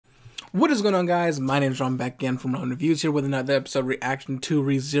What is going on, guys? My name is Ramen, back again from Ramen Reviews here with another episode reaction to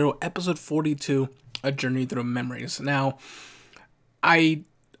ReZero, episode 42, A Journey Through Memories. Now, I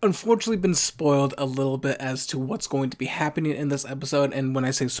unfortunately been spoiled a little bit as to what's going to be happening in this episode, and when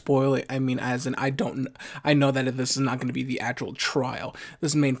I say spoil it, I mean as in I know that this is not going to be the actual trial.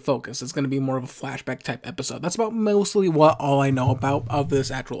 This main focus is going to be more of a flashback type episode. That's about mostly all I know about of this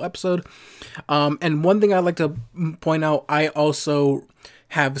actual episode. And one thing I'd like to point out, I also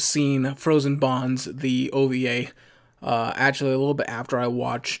have seen Frozen Bonds, the OVA, actually a little bit after I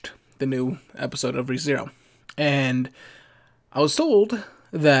watched the new episode of ReZero. And I was told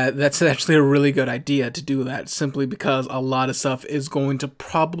that that's actually a really good idea to do that, simply because a lot of stuff is going to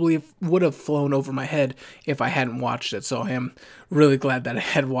probably would have flown over my head if I hadn't watched it. So I am really glad that I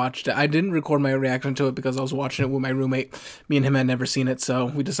had watched it. I didn't record my reaction to it because I was watching it with my roommate. Me and him had never seen it, so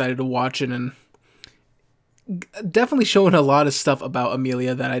we decided to watch it, and definitely showing a lot of stuff about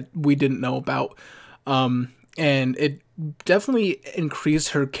Amelia that we didn't know about. And it definitely increased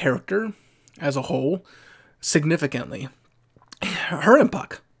her character as a whole significantly. Her and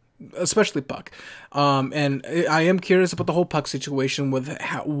Puck, especially Puck. And I am curious about the whole Puck situation with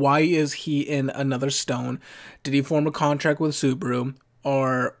why is he in another stone? Did he form a contract with Subaru,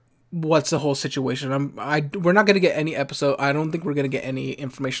 or what's the whole situation? We're not going to get any episode. I don't think we're going to get any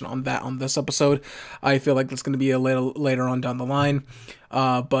information on that on this episode. I feel like that's going to be a little later on down the line.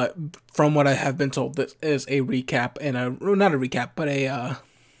 But from what I have been told, this is a recap and not a recap, but a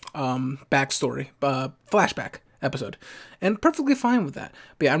backstory, flashback episode, and perfectly fine with that.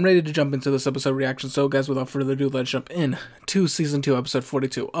 But yeah, I'm ready to jump into this episode reaction. So guys, without further ado, let's jump in to season 2, episode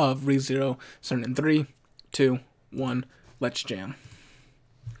 42 of ReZero, starting in 3, 2, 1, let's jam.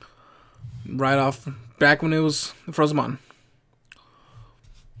 Right off, back when it was Frozen Mon.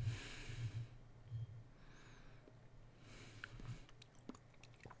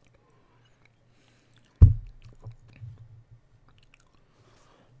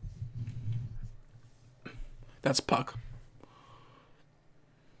 That's Puck.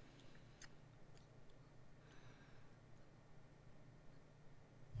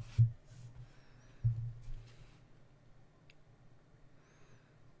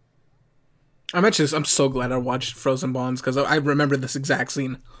 I'm so glad I watched Frozen Bonds because I remember this exact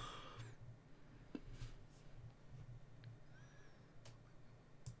scene.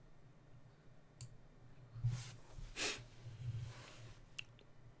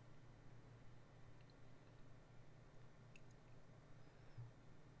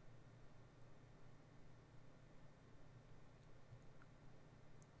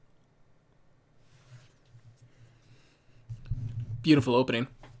 Beautiful opening.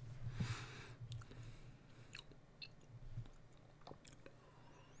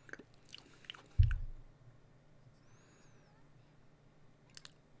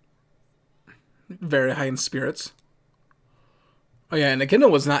 Very high in spirits. Oh yeah, and Akina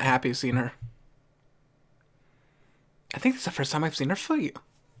was not happy seeing her. I think it's the first time I've seen her fight.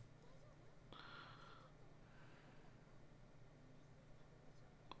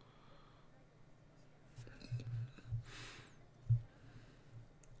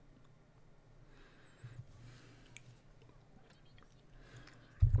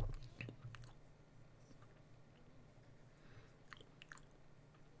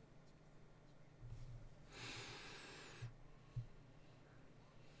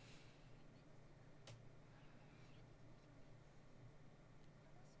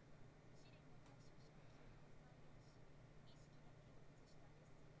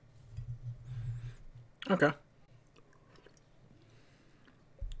 Okay.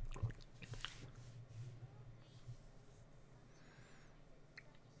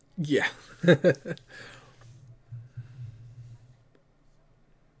 Yeah.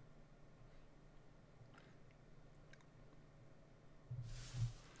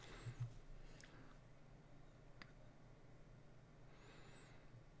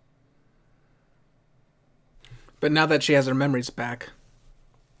 But now that she has her memories back.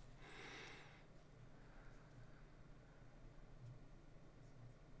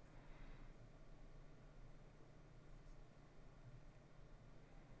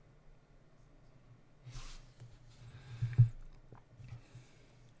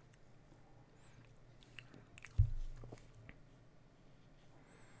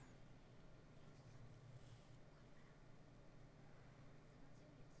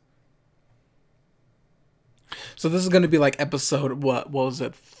 So this is going to be like episode, what was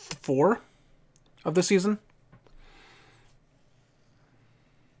it, 4 of the season?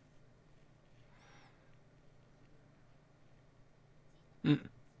 Mm.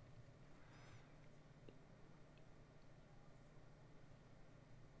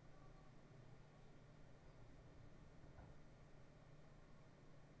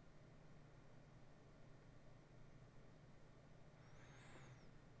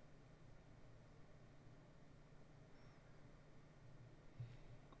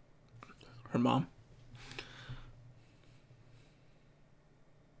 her mom.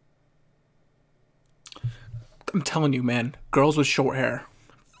 I'm telling you, man. Girls with short hair.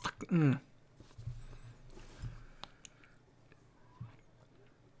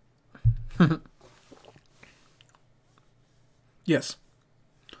 Yes.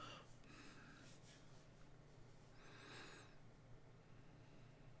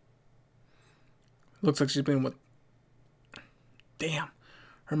 Looks like she's been with... Damn.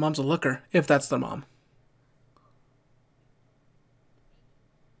 Her mom's a looker, if that's the mom.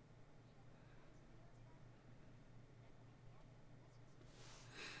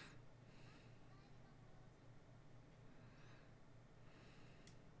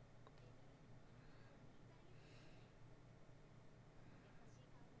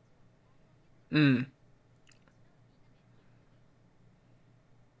 Mm.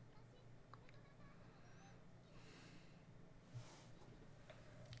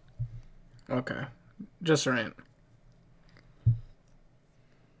 Okay. Just her aunt.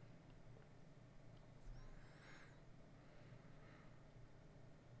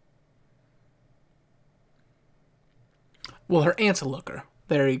 Well, her aunt's a looker.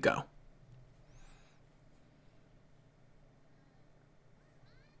 There you go.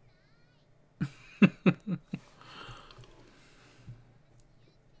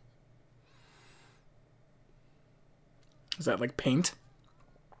 Is that like paint?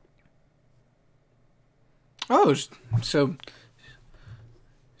 Oh, so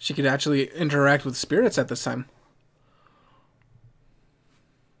she could actually interact with spirits at this time.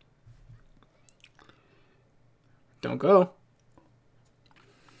 Don't go.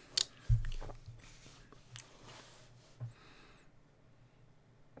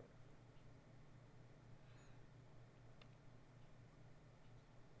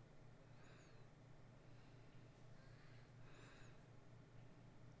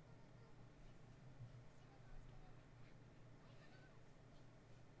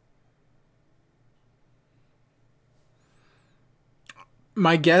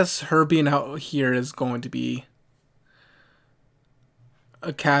 My guess, her being out here is going to be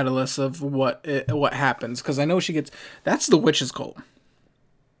a catalyst of what happens, because I know she gets... That's the witch's cult.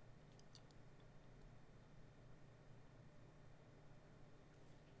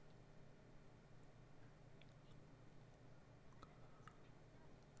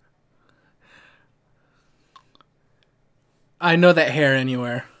 I know that hair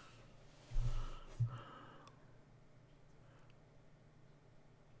anywhere.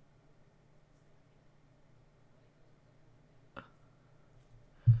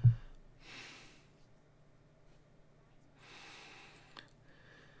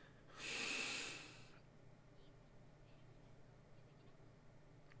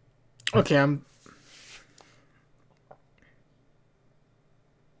 Okay, I'm...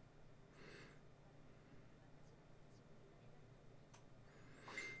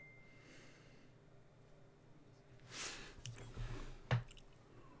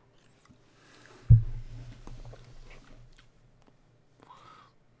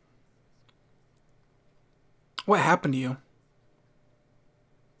 What happened to you?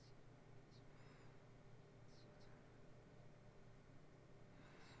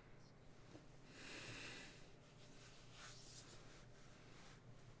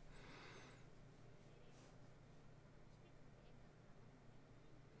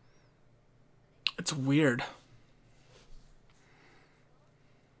 It's weird.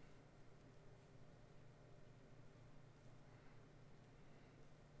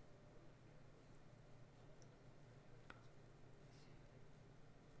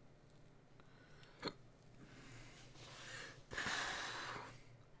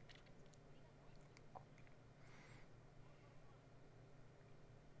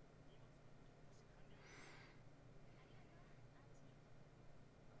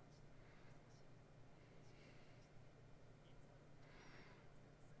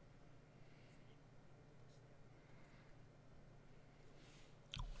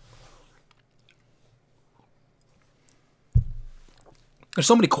 There's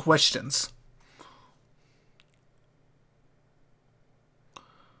so many questions.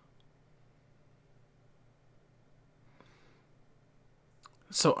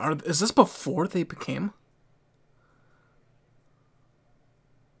 So is this before they became?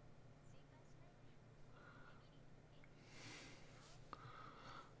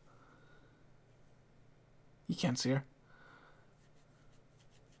 You can't see her.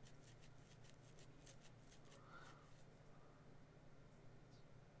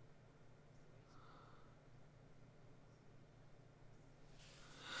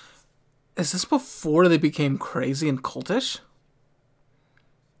 Is this before they became crazy and cultish?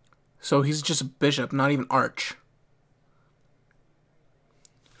 So he's just a bishop, not even arch.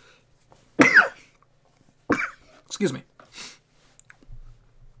 Excuse me.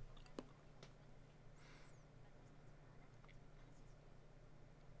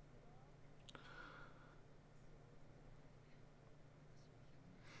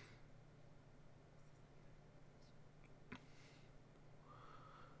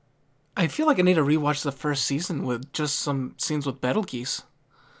 I feel like I need to rewatch the first season with just some scenes with Betelgeuse.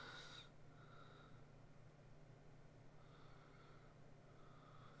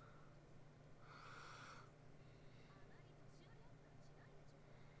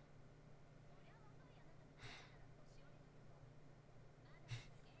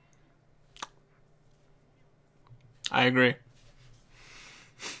 I agree.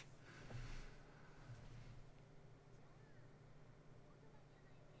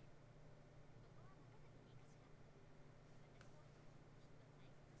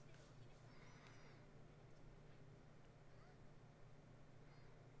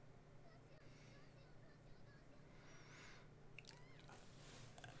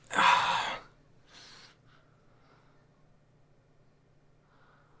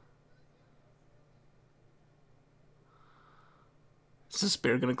 Is the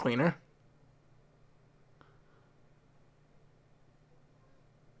spear gonna clean her?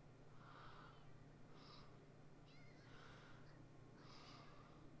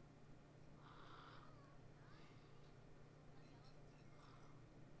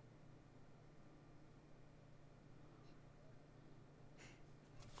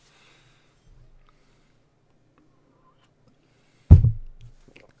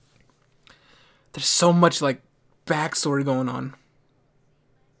 There's so much like backstory going on.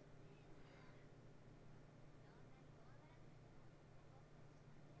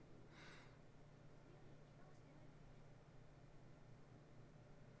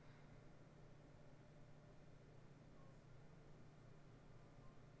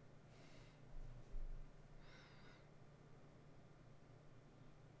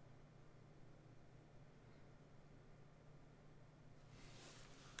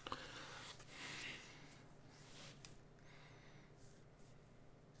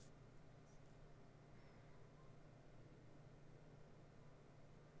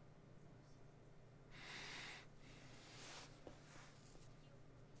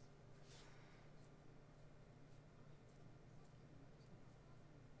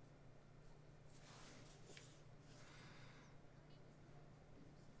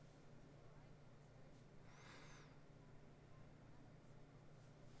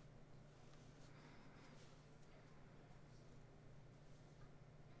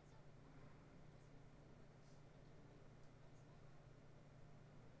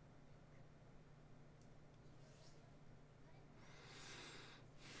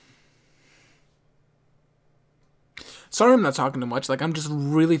 Sorry I'm not talking too much. Like, I'm just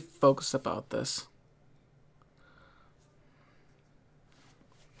really focused about this.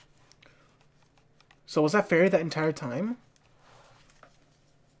 So was that fairy that entire time?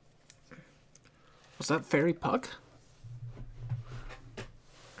 Was that fairy Puck?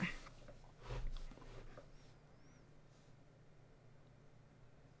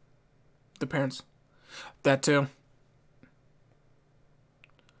 The parents. That too.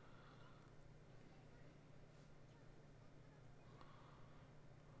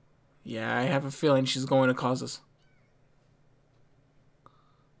 Yeah, I have a feeling she's going to cause this.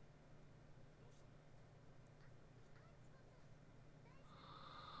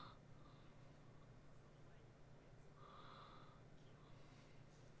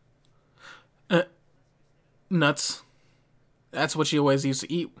 Nuts. That's what she always used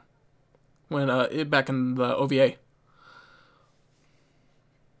to eat when back in the OVA.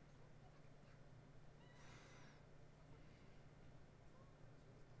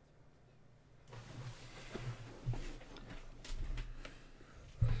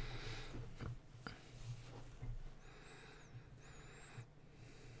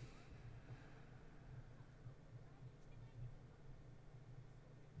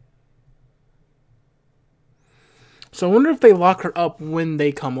 So I wonder if they lock her up when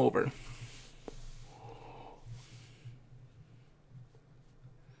they come over.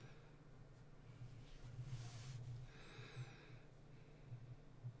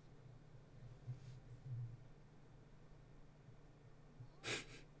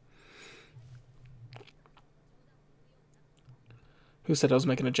 Who said I was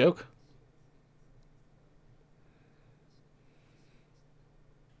making a joke?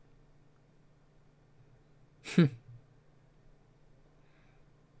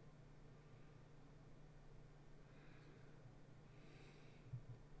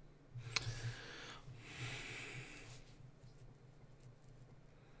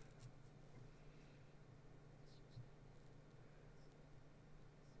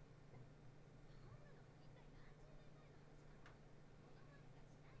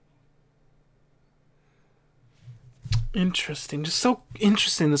 Interesting. Just so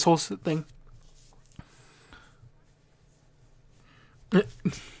interesting, this whole thing.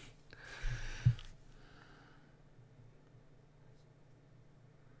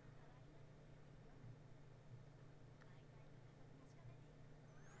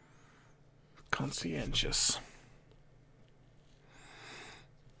 Conscientious.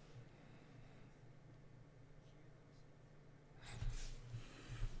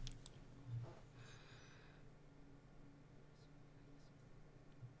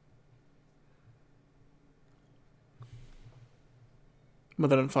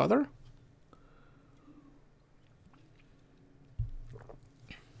 Mother and father?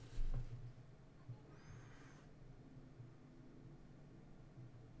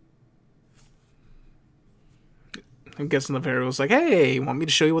 I'm guessing the fairy was like, hey, want me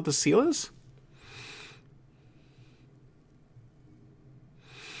to show you what the seal is?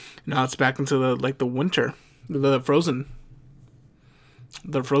 Now it's back into the winter. The frozen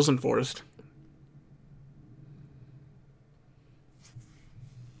forest.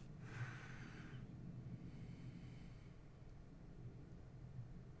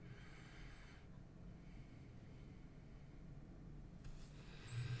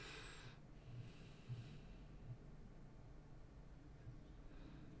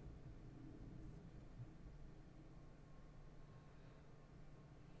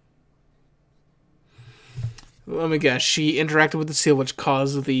 Let me guess. She interacted with the seal, which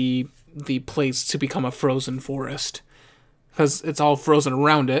caused the place to become a frozen forest. Because it's all frozen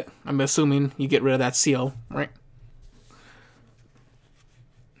around it. I'm assuming you get rid of that seal, right?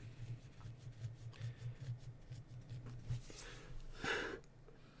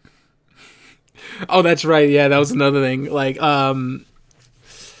 Oh, that's right. Yeah, that was another thing. Like,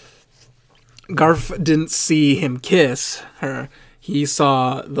 Garf didn't see him kiss her. He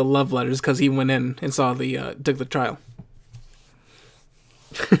saw the love letters because he went in and saw took the trial.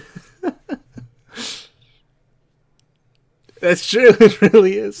 That's true. It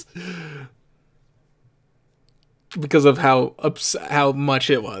really is. Because of how much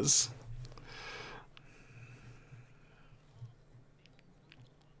it was.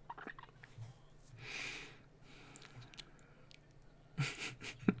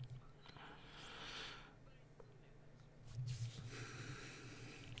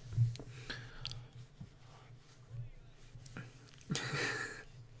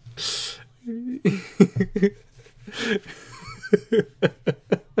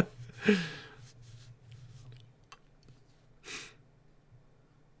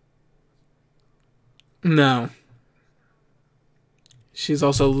 No. She's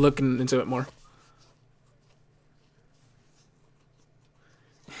also looking into it more.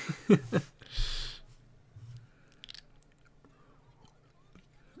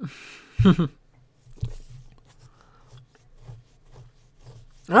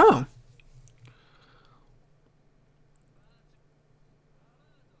 Oh.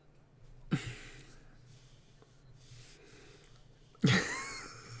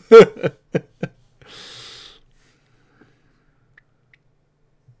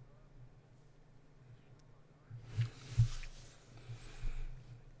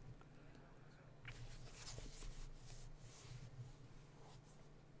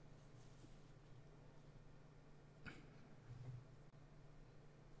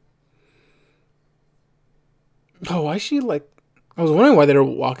 Oh, why is she like... I was wondering why they were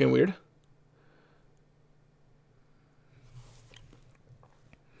walking weird.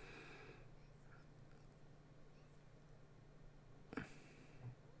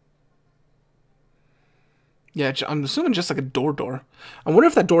 Yeah, I'm assuming just like a door. I wonder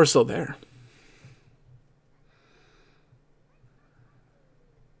if that door's still there.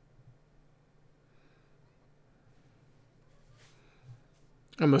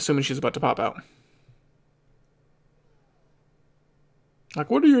 I'm assuming she's about to pop out. Like,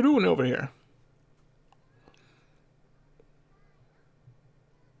 what are you doing over here?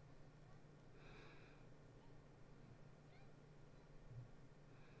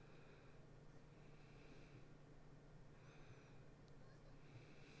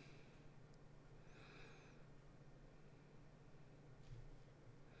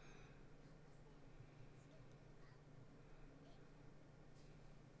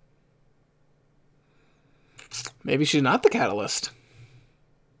 Maybe she's not the catalyst.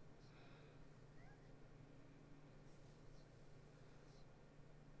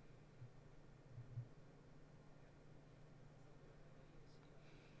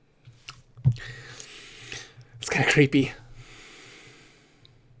 It's kind of creepy.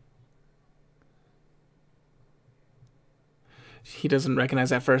 He doesn't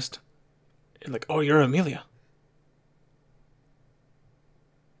recognize at first. Like, oh, you're Amelia.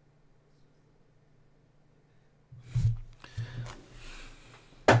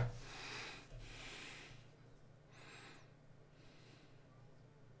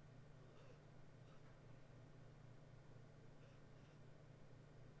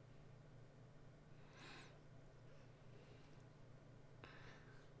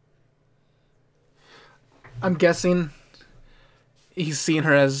 I'm guessing he's seeing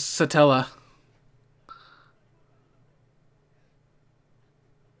her as Satella.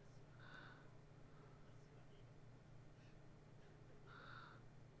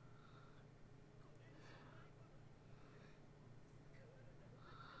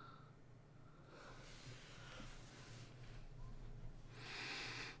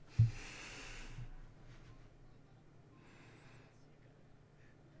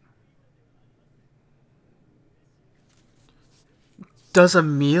 Does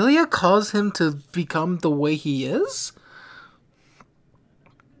Amelia cause him to become the way he is?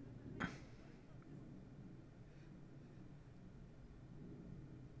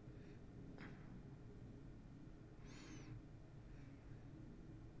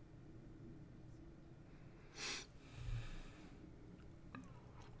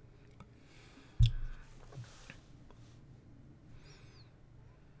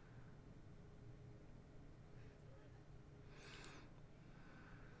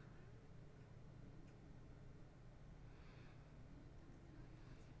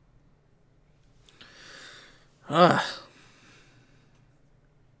 Ugh.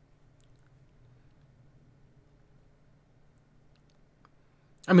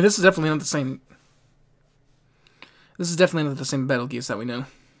 I mean, this is definitely not the same. This is definitely not the same Betelgeuse that we know.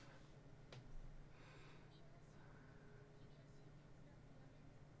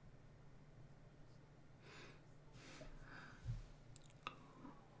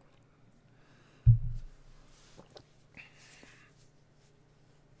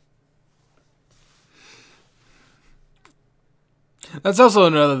 That's also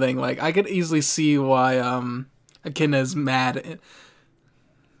another thing. Like, I could easily see why Echidna is mad.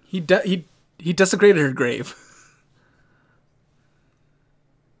 He desecrated her grave.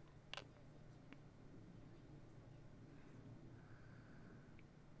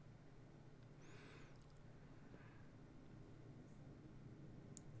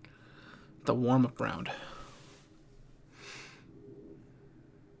 The warm up round.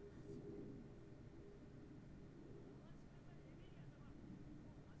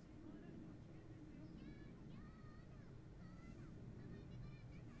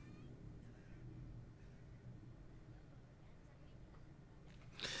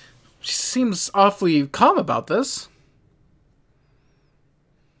 She seems awfully calm about this.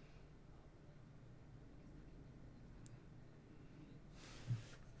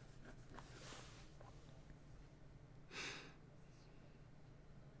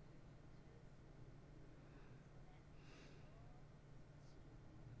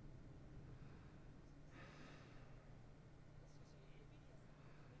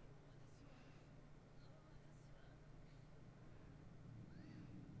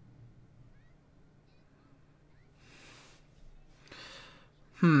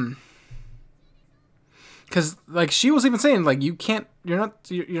 Because like she was even saying like you can't, you're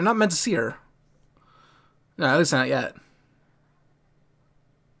not meant to see her. No, at least not yet.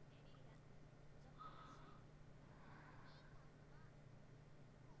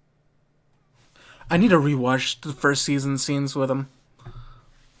 I need to rewatch the first season scenes with him.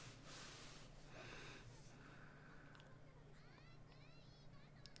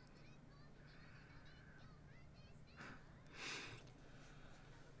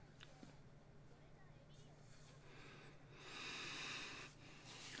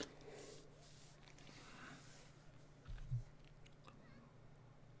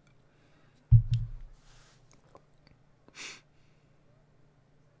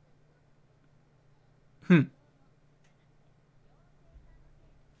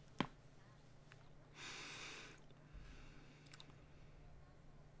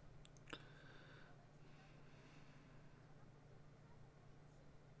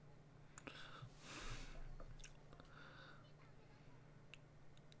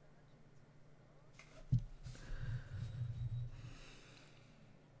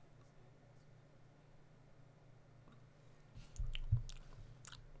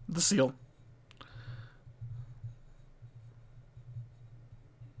 The seal.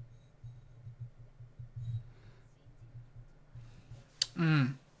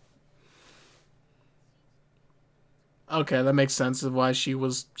 Okay, that makes sense of why she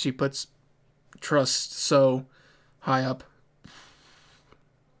puts trust so high up.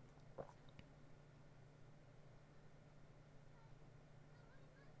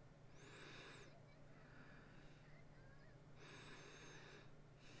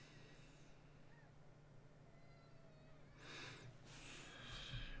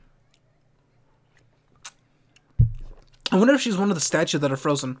 I wonder if she's one of the statues that are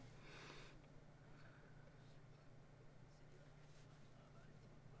frozen.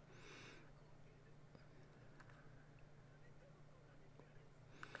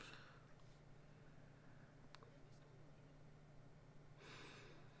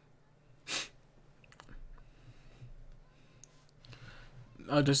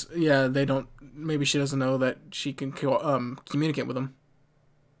 just yeah, they don't. Maybe she doesn't know that she can communicate with them.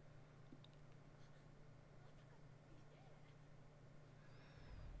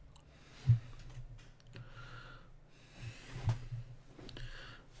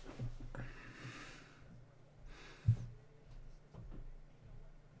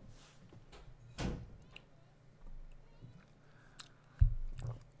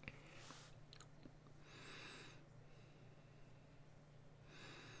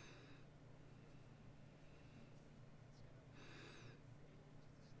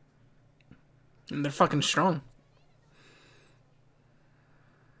 And they're fucking strong.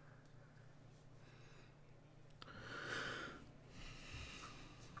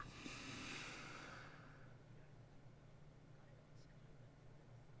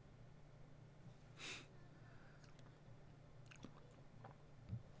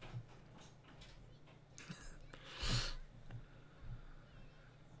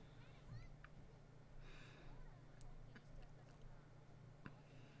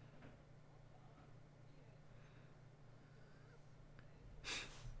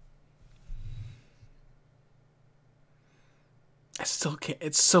 I still can't.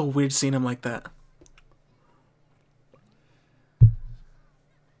 It's so weird seeing him like that.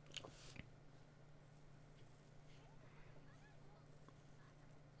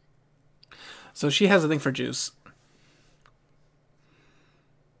 So she has a thing for juice.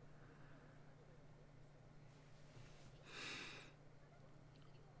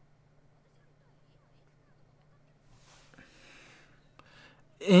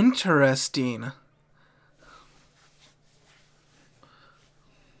 Interesting.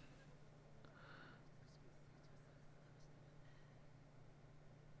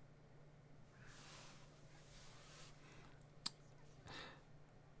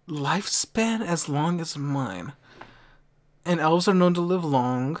 Lifespan as long as mine. And elves are known to live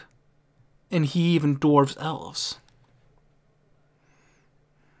long. And he even dwarves elves.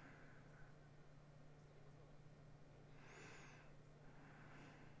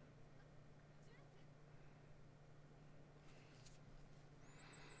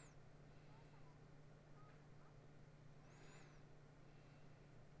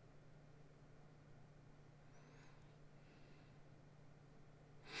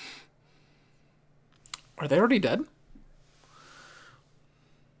 Are they already dead?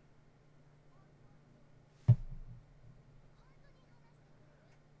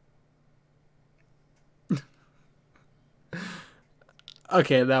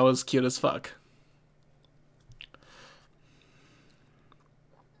 Okay, that was cute as fuck.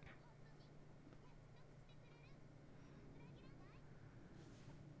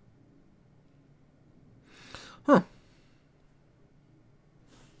 Huh.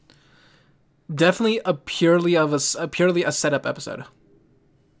 Definitely a purely a setup episode.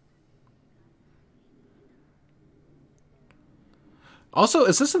 Also,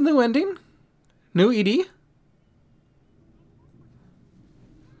 is this a new ending? New ED?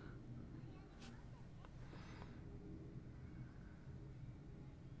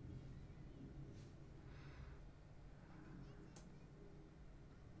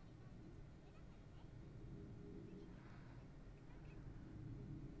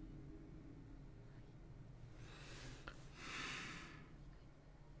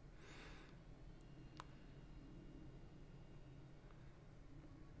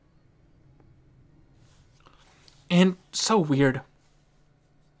 And so weird.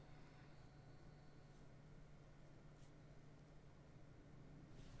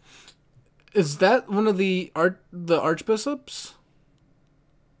 Is that one of the archbishops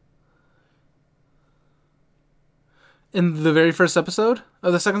in the very first episode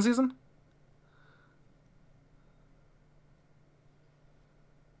of the second season?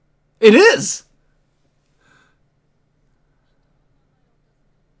 It is.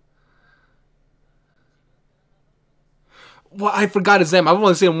 Well, I forgot his name. I've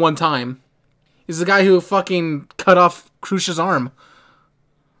only seen him one time. He's the guy who fucking cut off Crucia's arm.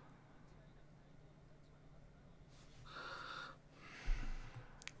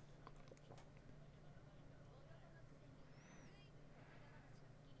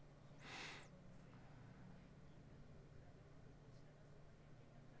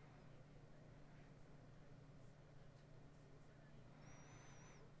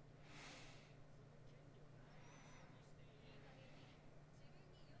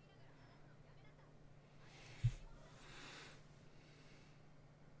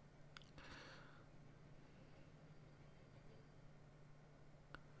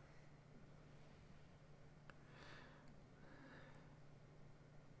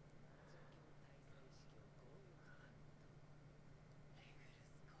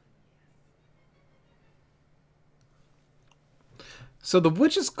 So the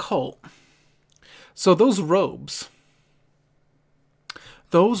witch's cult. So those robes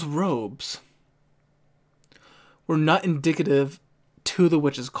were not indicative to the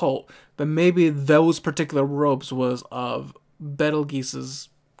witch's cult, but maybe those particular robes was of Betelgeuse's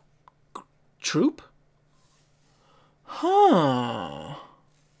troop? Huh.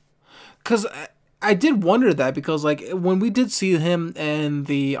 Because I did wonder that, because like when we did see him and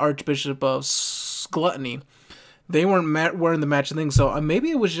the Archbishop of Gluttony, they weren't wearing the matching thing, so maybe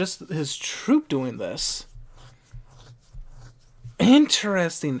it was just his troop doing this.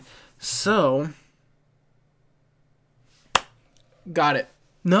 Interesting. So, got it.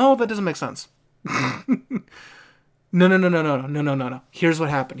 No, that doesn't make sense. No. Here's what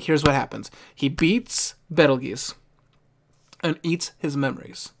happens. He beats Betelgeuse and eats his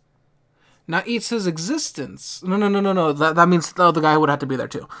memories. Not eats his existence. No. That means the guy would have to be there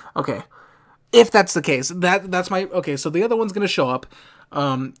too. Okay. If that's the case, that's my... Okay, so the other one's going to show up.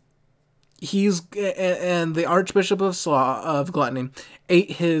 He's... And the Archbishop of Gluttony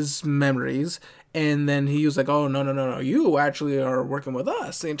ate his memories, and then he was like, oh, no. You actually are working with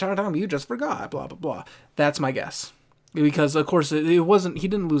us the entire time. You just forgot, blah, blah, blah. That's my guess. Because, of course, it wasn't... He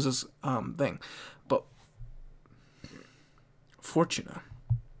didn't lose his thing. But... Fortuna.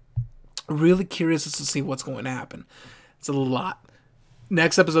 Really curious as to see what's going to happen. It's a lot.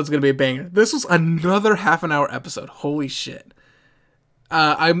 Next episode's going to be a banger. This was another half-an-hour episode. Holy shit.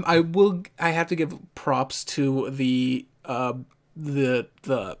 I have to give props to the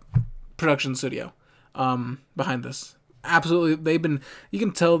production studio behind this. Absolutely, you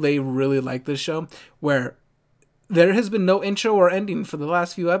can tell they really like this show, where there has been no intro or ending for the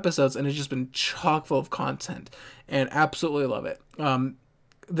last few episodes, and it's just been chock full of content, and absolutely love it.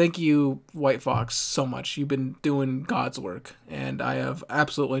 Thank you, White Fox, so much. You've been doing God's work, and I have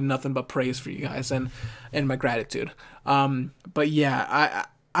absolutely nothing but praise for you guys and my gratitude. But yeah,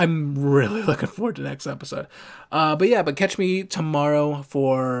 I'm really looking forward to the next episode. But catch me tomorrow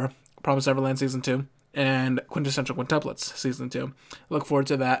for Promised Neverland Season 2 and Quintessential Quintuplets Season 2. Look forward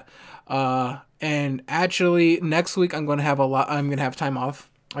to that. And actually, next week I'm going to have time off.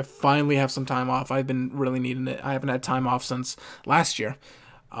 I finally have some time off. I've been really needing it. I haven't had time off since last year.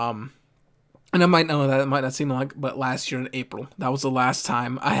 And I might know that it might not seem like, but last year in April, that was the last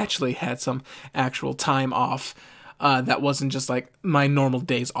time I actually had some actual time off. That wasn't just like my normal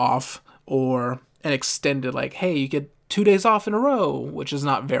days off or an extended, like, hey, you get 2 days off in a row, which is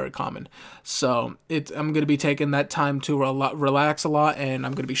not very common. So I'm going to be taking that time to relax a lot, and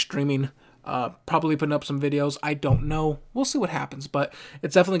I'm going to be streaming, probably putting up some videos. I don't know. We'll see what happens, but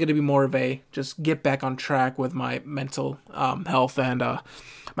it's definitely going to be more of a just get back on track with my mental health and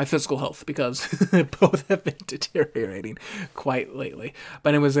my physical health, because both have been deteriorating quite lately.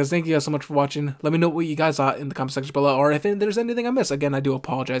 But anyways, guys, thank you guys so much for watching. Let me know what you guys thought in the comment section below, or if there's anything I missed. Again, I do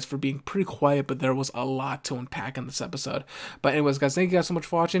apologize for being pretty quiet, but there was a lot to unpack in this episode. But anyways, guys, thank you guys so much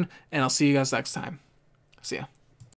for watching, and I'll see you guys next time. See ya.